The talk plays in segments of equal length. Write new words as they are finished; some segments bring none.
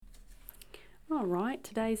All right,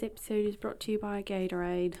 today's episode is brought to you by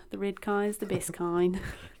Gatorade. The red kind is the best kind.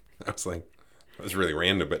 I was like, that was really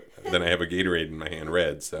random, but then I have a Gatorade in my hand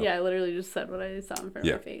red, so. Yeah, I literally just said what I saw in front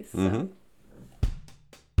of my face. So. Mm-hmm.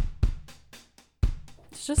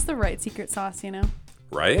 It's just the right secret sauce, you know?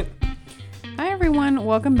 Right? Hi, everyone.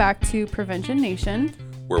 Welcome back to Prevention Nation.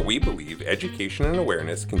 Where we believe education and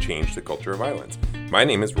awareness can change the culture of violence. My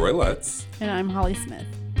name is Roy Lutz. And I'm Holly Smith.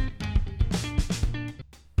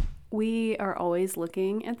 We are always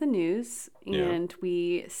looking at the news and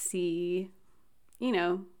we see, you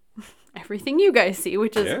know, everything you guys see,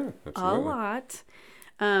 which is a lot.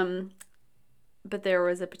 But there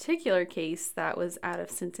was a particular case that was out of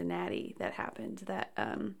Cincinnati that happened that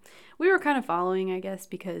we were kind of following, I guess,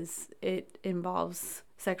 because it involves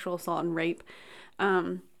sexual assault and rape.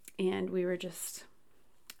 And we were just,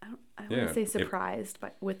 I wouldn't say surprised,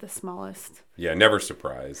 but with the smallest. Yeah, never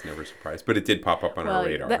surprised. But it did pop up on our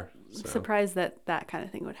radar. Surprised that kind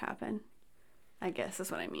of thing would happen, I guess is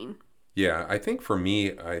what I mean. Yeah, I think for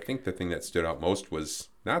me, I think the thing that stood out most was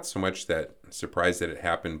not so much that surprise that it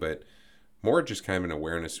happened, but more just kind of an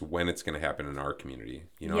awareness when it's going to happen in our community.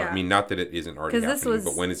 You know, I mean, not that it isn't already happening,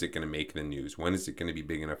 but when is it going to make the news? When is it going to be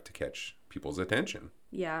big enough to catch people's attention?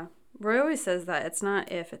 Yeah. Roy always says that it's not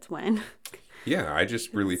if, it's when. Yeah, I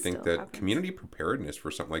just really think that community preparedness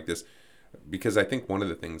for something like this, because I think one of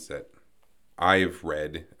the things that I've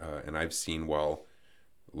read and I've seen while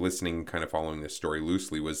listening, kind of following this story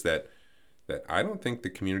loosely, was that I don't think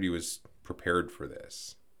the community was prepared for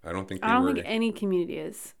this. I don't think any community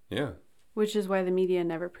is. Yeah. Which is why the media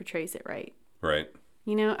never portrays it right. Right.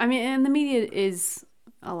 You know, I mean, and the media is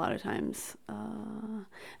a lot of times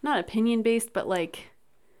not opinion based, but like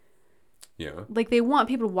they want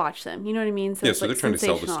people to watch them. You know what I mean? So so they're trying to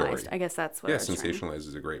sell the story. I guess that's what. Yeah, sensationalize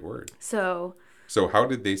is a great word. So how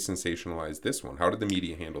did they sensationalize this one? How did the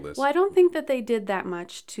media handle this? Well, I don't think that they did that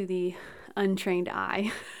much to the untrained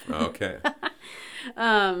eye. Okay.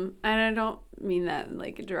 And I don't mean that in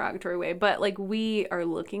like a derogatory way, but like we are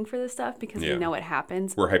looking for this stuff because we know it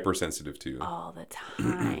happens. We're hypersensitive to all the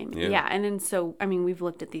time. Yeah. And then so, I mean, we've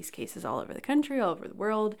looked at these cases all over the country, all over the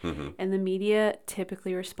world, and the media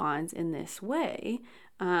typically responds in this way.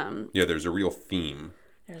 There's a real theme.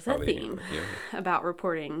 There's a theme about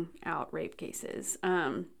reporting out rape cases.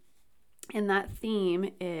 And that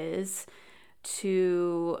theme is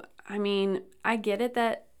I get it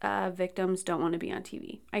that victims don't want to be on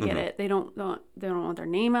TV. I get it. They don't want their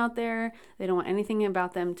name out there. They don't want anything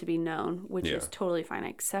about them to be known, which is totally fine. I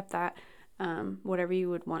accept that, whatever you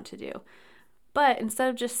would want to do. But instead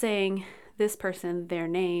of just saying this person, their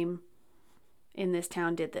name in this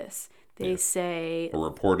town did this, they say...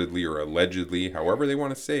 Or reportedly or allegedly, however they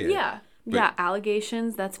want to say it. Yeah. But,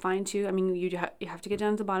 allegations, that's fine too. I mean, you have to get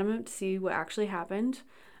down to the bottom of it to see what actually happened.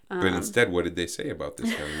 But instead, what did they say about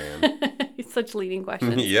this young man? It's such leading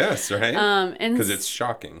questions. Yes, right? Because it's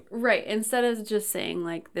shocking. Right. Instead of just saying,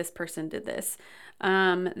 like, this person did this,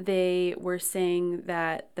 they were saying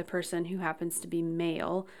that the person who happens to be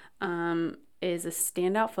male is a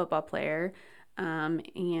standout football player,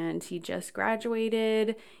 and he just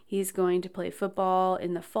graduated. He's going to play football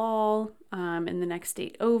in the fall, in the next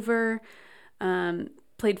state over.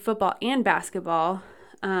 Played football and basketball,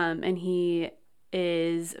 and he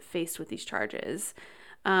is faced with these charges.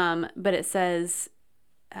 But it says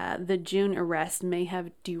the June arrest may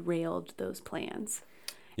have derailed those plans.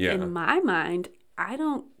 Yeah. In my mind, I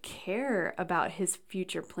don't care about his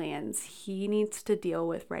future plans. He needs to deal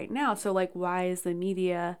with right now. So, like, why is the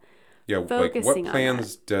media focusing what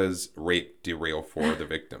plans does rape derail for the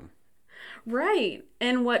victim? Right.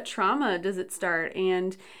 And what trauma does it start?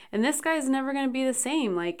 And this guy's never going to be the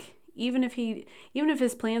same. Like, even if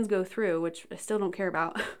his plans go through, which I still don't care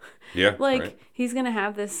about, he's going to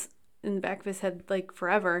have this in the back of his head, like,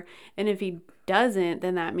 forever. And if he doesn't,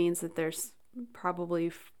 then that means that there's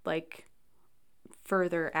probably,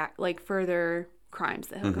 further crimes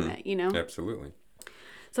that he'll commit, you know? Absolutely.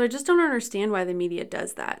 So I just don't understand why the media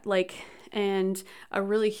does that. Like, and a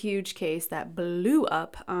really huge case that blew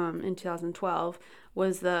up in 2012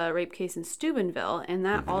 was the rape case in Steubenville. And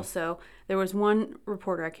that also, there was one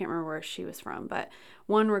reporter, I can't remember where she was from, but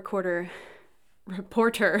one reporter. Yeah.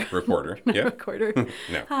 Recorder.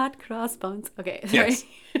 No. Hot crossbones. Okay. Sorry. Yes.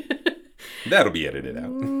 That'll be edited out.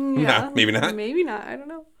 Yeah. No, maybe not. Maybe not. I don't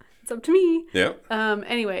know. It's up to me. Yeah.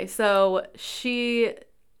 Anyway, so she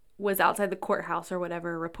was outside the courthouse or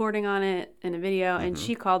whatever, reporting on it in a video, and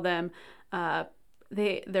she called them,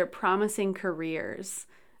 their promising careers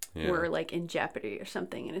were like in jeopardy or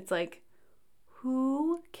something. And it's like,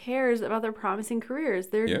 who cares about their promising careers?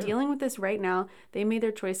 They're dealing with this right now. They made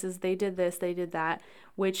their choices. They did this, they did that,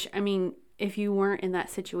 which, I mean, if you weren't in that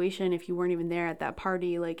situation, if you weren't even there at that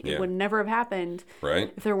party, like it would never have happened.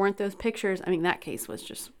 Right. If there weren't those pictures. I mean, that case was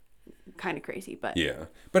just kind of crazy, but yeah.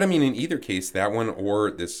 But I mean, in either case, that one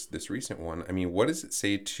or this recent one, I mean, what does it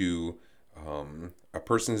say to a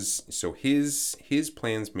person's? So his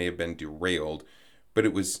plans may have been derailed, but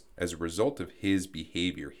it was as a result of his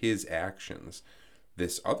behavior, his actions.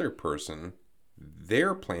 This other person,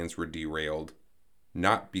 their plans were derailed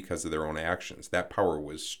not because of their own actions. That power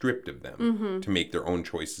was stripped of them to make their own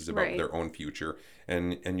choices about their own future.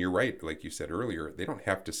 And you're right, like you said earlier, they don't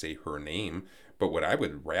have to say her name. But what I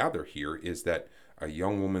would rather hear is that a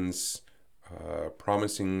young woman's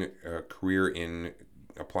promising career in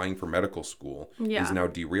applying for medical school is now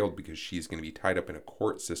derailed because she's going to be tied up in a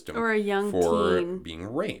court system or a young for teen being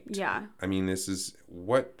raped. Yeah. I mean, this is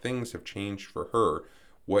what things have changed for her.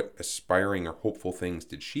 What aspiring or hopeful things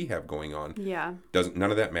did she have going on? Yeah.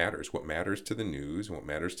 None of that matters. What matters to the news and what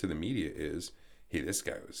matters to the media is, hey, this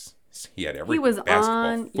guy he had everything. He was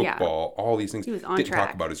basketball, football, all these things. He was on didn't track.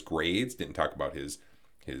 talk about his grades, didn't talk about his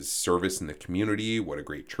service in the community, what a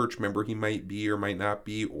great church member he might be or might not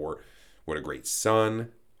be, or what a great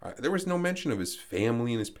son. There was no mention of his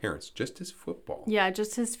family and his parents, just his football. Yeah,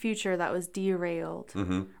 just his future that was derailed,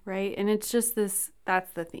 Mm-hmm. right? And it's just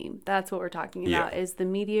that's the theme. That's what we're talking about, is the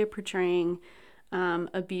media portraying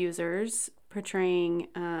abusers, portraying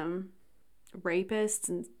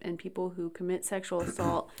rapists and people who commit sexual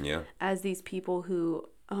assault as these people who,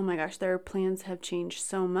 oh my gosh, their plans have changed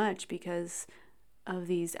so much because of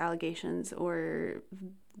these allegations or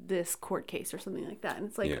this court case or something like that. And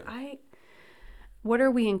it's like, what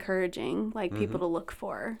are we encouraging people to look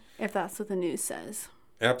for if that's what the news says?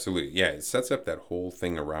 Absolutely. Yeah, it sets up that whole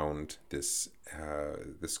thing around this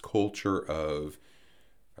this culture of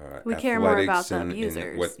we care more about the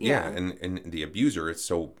abusers. And the abuser is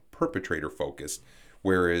so perpetrator focused.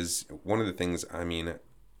 Whereas one of the things, I mean,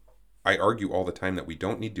 I argue all the time that we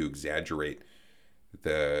don't need to exaggerate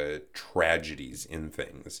the tragedies in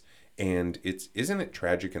things. And isn't it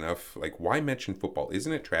tragic enough, like, why mention football?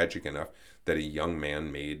 Isn't it tragic enough that a young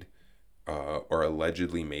man made or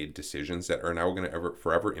allegedly made decisions that are now going to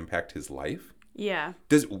forever impact his life? Yeah.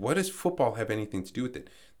 What does football have anything to do with it?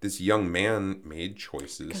 This young man made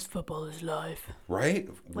choices. Because football is life. Right?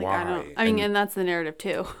 Why? And that's the narrative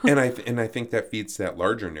too. and I think that feeds that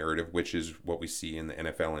larger narrative, which is what we see in the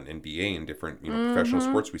NFL and NBA and different professional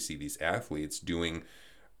sports. We see these athletes doing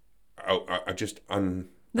just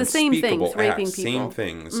the same things, acts, raping people. Same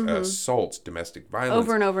things, assaults, domestic violence.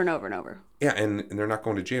 Over and over and over and over. Yeah, and they're not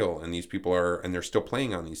going to jail, and these people and they're still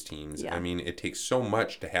playing on these teams. Yeah. I mean, it takes so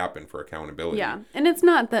much to happen for accountability. Yeah, and it's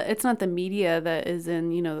not the media that is in,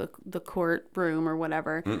 the courtroom or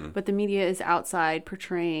whatever, but the media is outside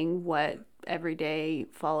portraying what everyday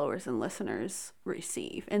followers and listeners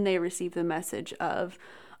receive. And they receive the message of,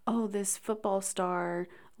 oh, this football star,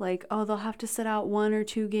 they'll have to sit out 1 or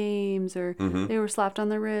 2 games, or they were slapped on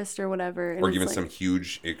the wrist or whatever. And or given some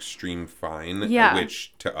huge extreme fine,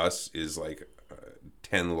 which to us is like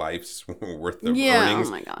 10 lives worth of earnings.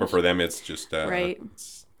 Oh my gosh. But for them, it's just right.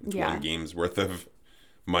 it's 1 game's worth of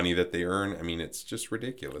money that they earn. I mean, it's just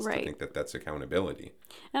ridiculous to think that that's accountability.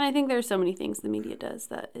 And I think there's so many things the media does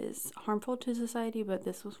that is harmful to society, but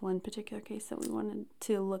this was one particular case that we wanted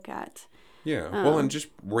to look at. Yeah, well, and just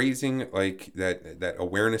raising that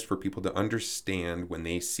awareness for people to understand when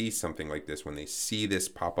they see something like this, when they see this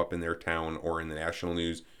pop up in their town or in the national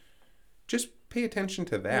news, just pay attention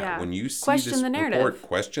to that. Yeah. When you see this report,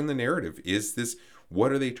 question the narrative.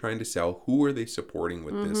 What are they trying to sell? Who are they supporting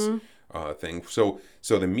with this thing? So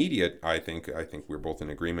the media, I think we're both in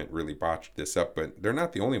agreement, really botched this up, but they're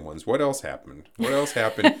not the only ones. What else happened?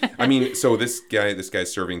 I mean, so this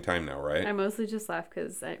guy's serving time now, right? I mostly just laugh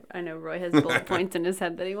because I know Roy has bullet points in his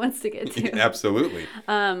head that he wants to get to. Absolutely.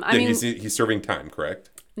 He's serving time, correct?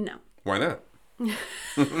 No. Why not?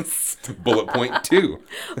 Bullet point 2.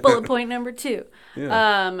 Bullet point number 2.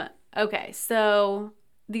 Yeah. Okay, so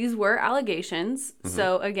these were allegations.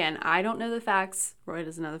 So again, I don't know the facts. Roy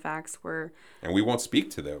doesn't know the facts. And we won't speak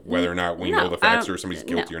to whether or not we know the facts or somebody's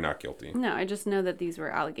guilty or not guilty. No, I just know that these were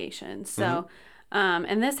allegations. So,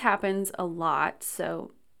 and this happens a lot.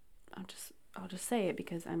 So I'll just say it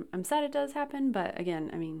because I'm sad it does happen. But again,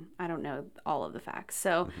 I mean, I don't know all of the facts.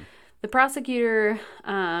 So the prosecutor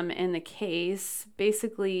in the case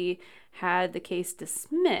basically had the case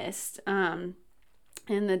dismissed.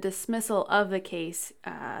 And the dismissal of the case,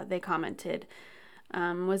 they commented,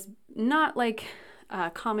 was not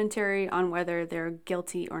commentary on whether they're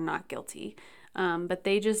guilty or not guilty. But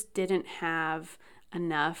they just didn't have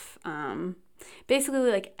enough,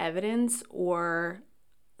 basically evidence or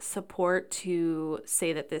support to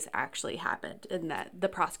say that this actually happened and that the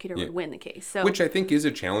prosecutor would win the case. So, which I think is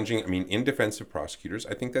a challenging, I mean, in defense of prosecutors,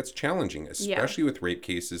 I think that's challenging, especially with rape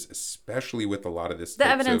cases, especially with a lot of this. The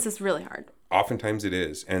evidence is really hard. Oftentimes it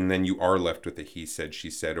is. And then you are left with the he said, she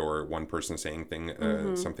said, or one person saying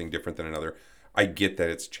something different than another. I get that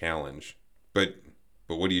it's challenge, but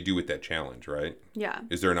what do you do with that challenge, right? Yeah.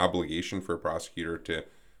 Is there an obligation for a prosecutor to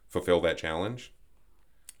fulfill that challenge?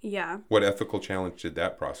 Yeah. What ethical challenge did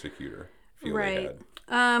that prosecutor feel they had?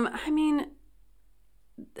 I mean,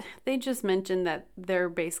 they just mentioned that they're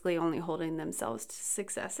basically only holding themselves to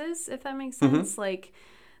successes, if that makes sense. Like,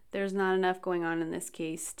 there's not enough going on in this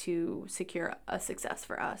case to secure a success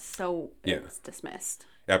for us, so it's dismissed.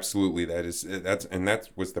 Absolutely, that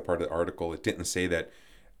was the part of the article. It didn't say that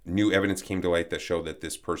new evidence came to light that showed that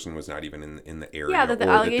this person was not even in the area. Yeah, that the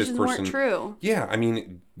allegations weren't true. Yeah, I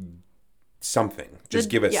mean, something. Just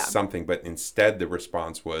give us something. But instead, the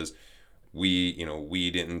response was,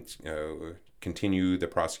 we didn't continue the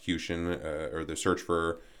prosecution or the search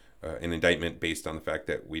for an indictment based on the fact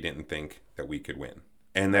that we didn't think that we could win.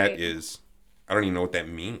 And that is, I don't even know what that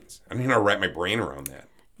means. I don't even know how to wrap my brain around that.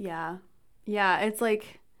 Yeah. Yeah, it's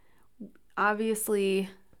like, obviously,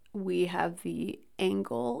 we have the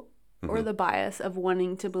angle or the bias of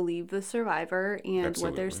wanting to believe the survivor and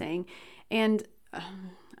what they're saying. And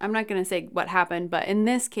I'm not going to say what happened, but in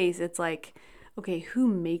this case, it's like, okay, who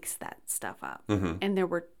makes that stuff up? And there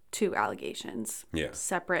were 2 allegations,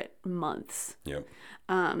 separate months. Yep.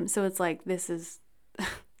 So it's like, this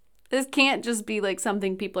can't just be like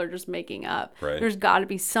something people are just making up. Right. There's got to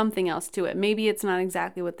be something else to it. Maybe it's not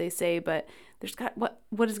exactly what they say, but there's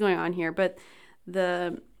what is going on here? But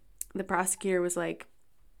the prosecutor was like,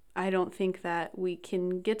 I don't think that we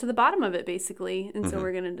can get to the bottom of it, basically, and so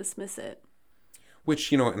we're going to dismiss it.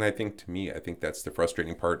 Which, and I think that's the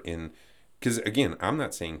frustrating part because again, I'm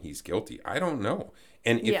not saying he's guilty. I don't know.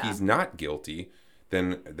 And if he's not guilty,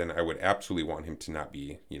 then I would absolutely want him to not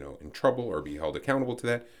be, in trouble or be held accountable to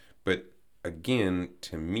that. But again,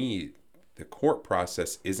 to me, the court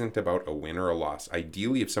process isn't about a win or a loss.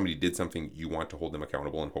 Ideally, if somebody did something, you want to hold them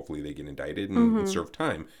accountable and hopefully they get indicted and serve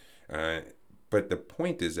time. But the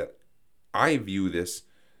point is that I view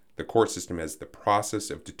the court system as the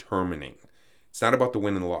process of determining. It's not about the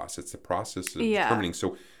win and the loss. It's the process of determining.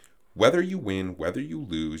 So whether you win, whether you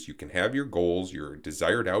lose, you can have your goals, your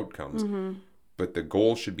desired outcomes, but the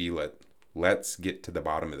goal should be let's get to the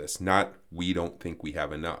bottom of this. Not, we don't think we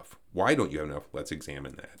have enough. Why don't you have enough? Let's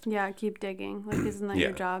examine that. Yeah, keep digging. Like, isn't that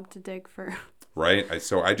your job to dig for? Right. I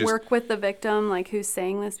just work with the victim, like, who's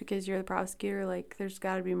saying this because you're the prosecutor. Like, there's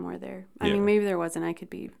got to be more there. I mean, maybe there wasn't. I could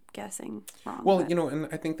be guessing wrong. Well, and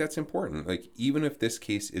I think that's important. Like, even if this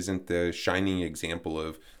case isn't the shining example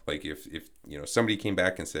of, like, if somebody came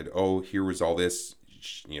back and said, oh, here was all this,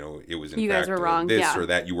 it was in you fact guys were wrong. This or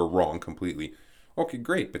that, you were wrong completely. Okay,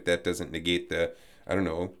 great, but that doesn't negate the,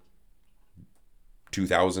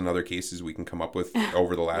 2,000 other cases we can come up with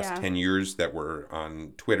over the last 10 years that were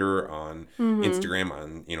on Twitter, on Instagram,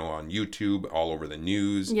 on YouTube, all over the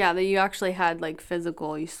news. Yeah, that you actually had, like,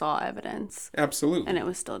 you saw evidence. Absolutely. And it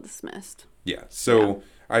was still dismissed. Yeah. So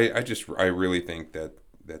I really think that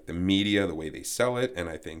the media, the way they sell it, and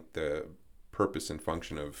I think the purpose and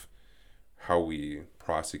function of how we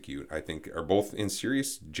prosecute, I think, are both in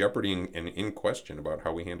serious jeopardy and in question about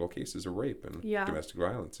how we handle cases of rape and domestic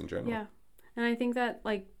violence in general. Yeah. And I think that,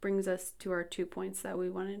 like, brings us to our 2 points that we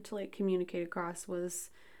wanted to, like, communicate across was,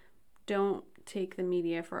 don't take the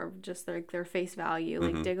media for just their face value.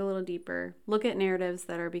 Like, dig a little deeper. Look at narratives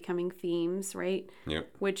that are becoming themes, right? Yep.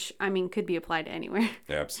 Which, I mean, could be applied to anywhere.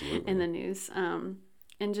 Absolutely. In the news. And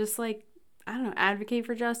just, like, I don't know, advocate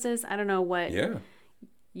for justice. I don't know what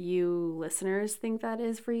you listeners think that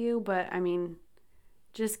is for you, but, I mean,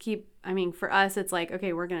 for us, it's like,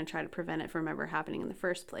 okay, we're going to try to prevent it from ever happening in the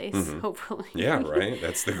first place, hopefully. Yeah, right.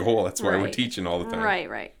 That's the goal. That's why we're teaching all the time.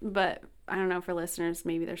 Right. But I don't know, for listeners,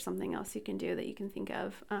 maybe there's something else you can do that you can think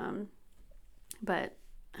of. But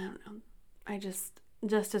I don't know.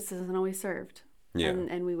 Justice isn't always served. Yeah.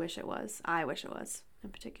 And we wish it was. I wish it was, in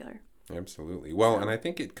particular. Absolutely. Well, and I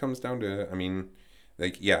think it comes down to,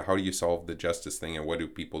 how do you solve the justice thing and what do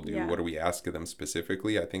people do? Yeah. What do we ask of them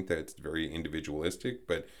specifically? I think that it's very individualistic,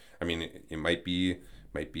 but it might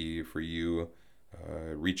be for you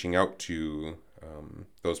reaching out to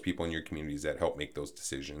those people in your communities that help make those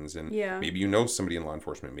decisions. And maybe somebody in law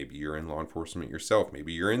enforcement, maybe you're in law enforcement yourself,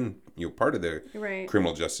 maybe you're in part of the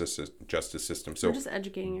criminal justice system. So just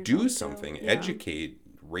educating yourself. Do something, educate,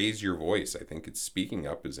 raise your voice. I think speaking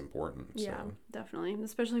up is important. Yeah, definitely.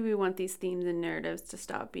 Especially we want these themes and narratives to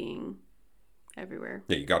stop being everywhere.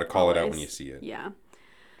 Yeah, you got to call it out when you see it. Yeah.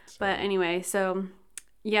 So. But anyway, so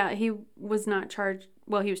yeah, he was not charged.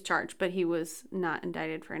 Well, he was charged, but he was not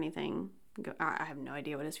indicted for anything. I have no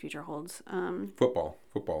idea what his future holds. Football.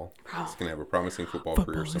 He's gonna have a promising football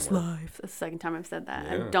career somewhere. Life. That's the second time I've said that.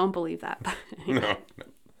 Yeah. I don't believe that. But anyway.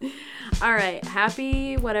 No. All right.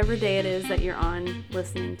 Happy whatever day it is that you're on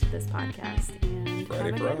listening to this podcast. And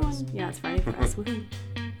Friday for us. Yeah, it's Friday for us. Woohoo.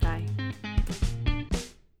 Bye.